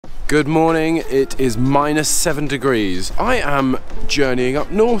Good morning, it is -7 degrees. I am journeying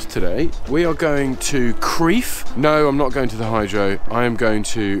up north today. We are going to Crieff. No, I'm not going to the hydro. I am going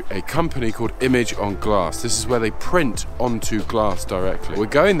to a company called I.O.G on glass. This is where they print onto glass directly. We're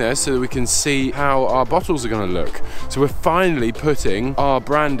going there so that we can see how our bottles are going to look. So we're finally putting our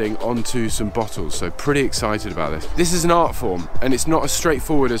branding onto some bottles. So pretty excited about this. This is an art form and it's not as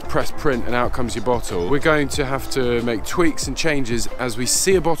straightforward as press print and out comes your bottle. We're going to have to make tweaks and changes as we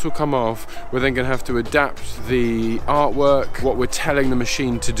see a bottle come off. We're then going to have to adapt the artwork, what we're telling the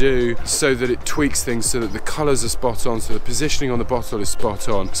machine to do, so that it tweaks things so that the colours are spot on, so the positioning on the bottle is spot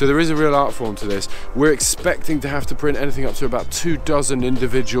on. So there is a real art form to this. We're expecting to have to print anything up to about 24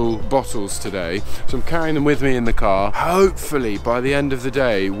 individual bottles today. So I'm carrying them with me in the car. Hopefully by the end of the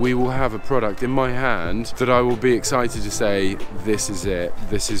day we will have a product in my hand that I will be excited to say, this is it,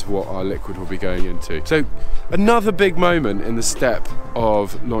 this is what our liquid will be going into. So another big moment in the step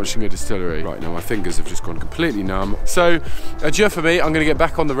of launching a distillery. Right now my fingers have just gone completely numb. So adieu for me, I'm going to get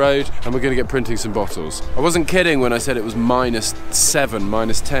back on the road and we're going to get printing some bottles. I wasn't kidding when I said it was -7,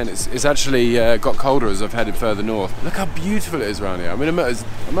 -10. It's actually got colder as I've headed further north. Look how beautiful it is around here. I mean, I'm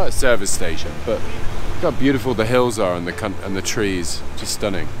at a service station, but look how beautiful the hills are and the trees. Just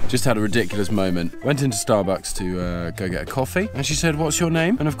stunning. Just had a ridiculous moment. Went into Starbucks to go get a coffee and she said, "What's your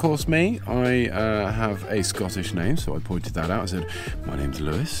name?" And of course me, I have a Scottish name, so I pointed that out. I said, "My name's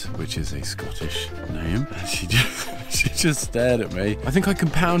Lewis," which is a Scottish name. And she just stared at me. I think I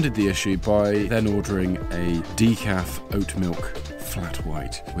compounded the issue by then ordering a decaf oat milk flat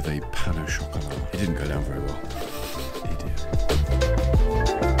white with a pan au chocolat. It didn't go down very well. It did.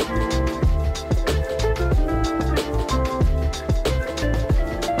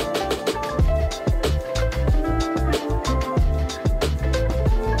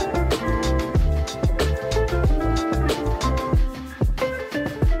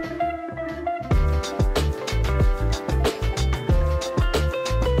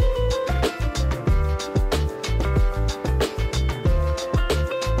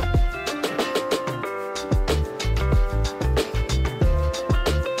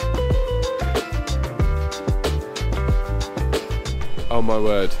 Oh my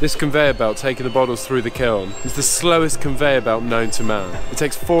word. This conveyor belt taking the bottles through the kiln is the slowest conveyor belt known to man. It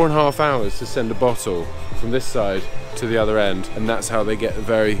takes 4.5 hours to send a bottle from this side to the other end, and that's how they get a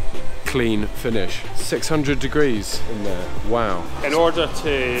very clean finish. 600 degrees in there. Wow. In order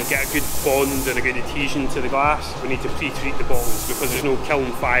to get a good bond and a good adhesion to the glass, we need to pre-treat the bottles because there's no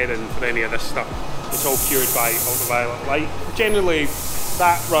kiln firing for any of this stuff. It's all cured by ultraviolet light. Generally,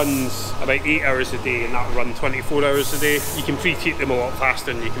 that runs about 8 hours a day and that'll run 24 hours a day. You can pre-treat them a lot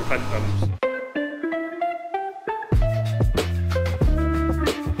faster than you can print them.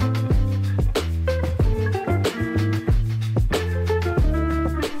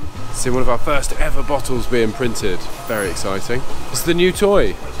 See one of our first ever bottles being printed. Very exciting. It's the new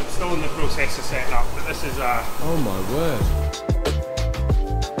toy. So it's still in the process of setting up, but this is a... Oh my word.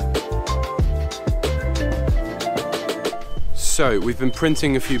 So we've been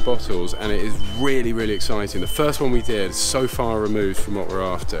printing a few bottles and it is really, really exciting. The first one we did is so far removed from what we're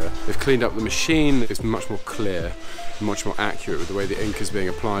after. They've cleaned up the machine, it's much more clear, much more accurate with the way the ink is being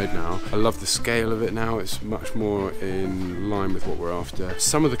applied now. I love the scale of it now, it's much more in line with what we're after.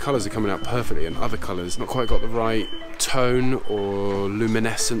 Some of the colours are coming out perfectly and other colours not quite got the right tone or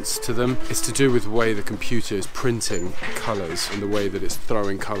luminescence to them. It's to do with the way the computer is printing colours and the way that it's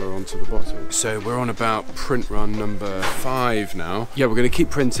throwing colour onto the bottle. So we're on about print run number 5 now. Yeah, we're going to keep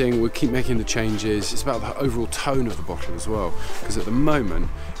printing, we'll keep making the changes. It's about the overall tone of the bottle as well, because at the moment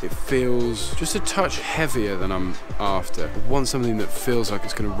it feels just a touch heavier than I'm after. I want something that feels like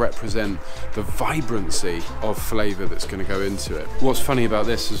it's going to represent the vibrancy of flavour that's going to go into it. What's funny about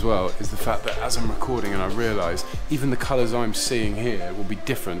this as well is the fact that as I'm recording and I realise even the colours I'm seeing here will be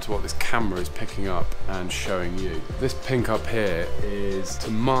different to what this camera is picking up and showing you. This pink up here is,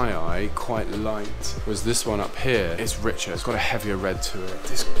 to my eye, quite light, whereas this one up here is richer. It's got a heavier red to it.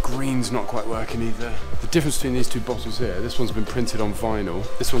 This green's not quite working either. The difference between these two bottles here, this one's been printed on vinyl.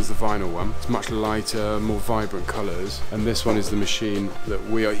 This one's the vinyl one. It's much lighter, more vibrant colours. And this one is the machine that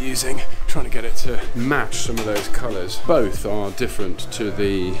we are using, trying to get it to match some of those colours. Both are different to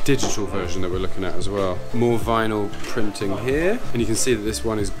the digital version that we're looking at as well. More vinyl printing here, and you can see that this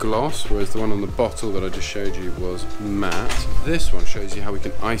one is gloss, whereas the one on the bottle that I just showed you was matte. This one shows you how we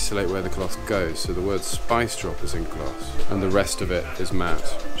can isolate where the gloss goes, so the word SpiceDrop is in gloss, and the rest of it is matte,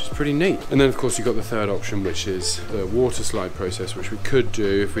 which is pretty neat. And then of course you've got the third option, which is the water slide process, which we could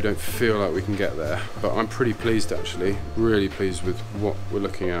do if we don't feel like we can get there. But I'm pretty pleased actually, really pleased with what we're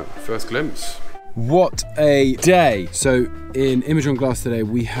looking at. First glimpse. What a day! So in Image on Glass today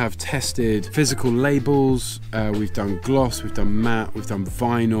we have tested physical labels, we've done gloss, we've done matte, we've done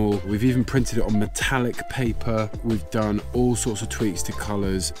vinyl, we've even printed it on metallic paper, we've done all sorts of tweaks to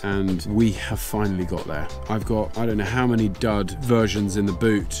colours, and we have finally got there. I've got I don't know how many dud versions in the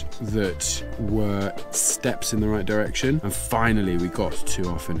boot that were steps in the right direction, and finally we got to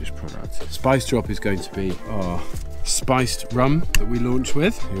our finished product. SpiceDrop is going to be our spiced rum that we launch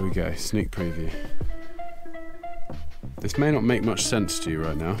with. Here we go, sneak preview. This may not make much sense to you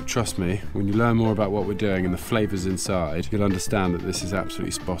right now. Trust me, when you learn more about what we're doing and the flavours inside, you'll understand that this is absolutely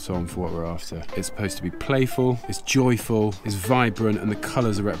spot on for what we're after. It's supposed to be playful, it's joyful, it's vibrant, and the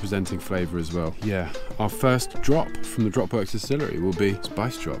colours are representing flavour as well. Yeah, our first drop from the Dropworks Distillery will be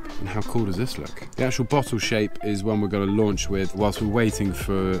SpiceDrop. And how cool does this look? The actual bottle shape is one we're going to launch with whilst we're waiting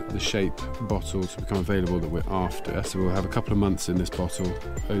for the shape bottle to become available that we're after. So we'll have a couple of months in this bottle,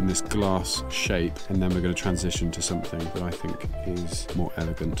 in this glass shape, and then we're going to transition to something that I think is more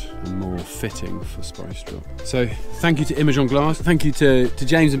elegant and more fitting for SpiceDrop. So thank you to Image on Glass, thank you to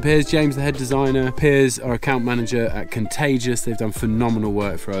James and Piers. James, the head designer, Piers, our account manager at Contagious. They've done phenomenal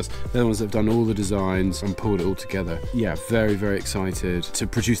work for us. They're the ones that have done all the designs and pulled it all together. Yeah, very, very excited to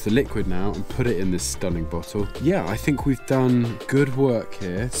produce the liquid now and put it in this stunning bottle. Yeah, I think we've done good work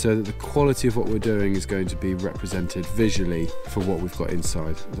here so that the quality of what we're doing is going to be represented visually for what we've got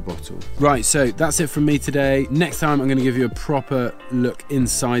inside the bottle. Right, so that's it from me today. Next time I'm going to give you a proper look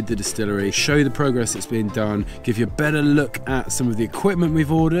inside the distillery, show you the progress that's been done, give you a better look at some of the equipment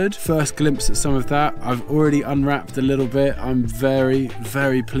we've ordered, first glimpse at some of that. I've already unwrapped a little bit. I'm very,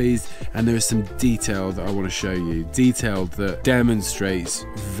 very pleased, and there is some detail that I want to show you, detail that demonstrates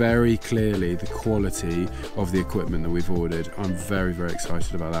very clearly the quality of the equipment that we've ordered. I'm very, very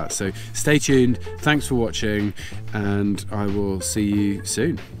excited about that. So stay tuned, thanks for watching, and I will see you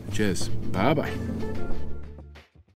soon. Cheers, bye bye.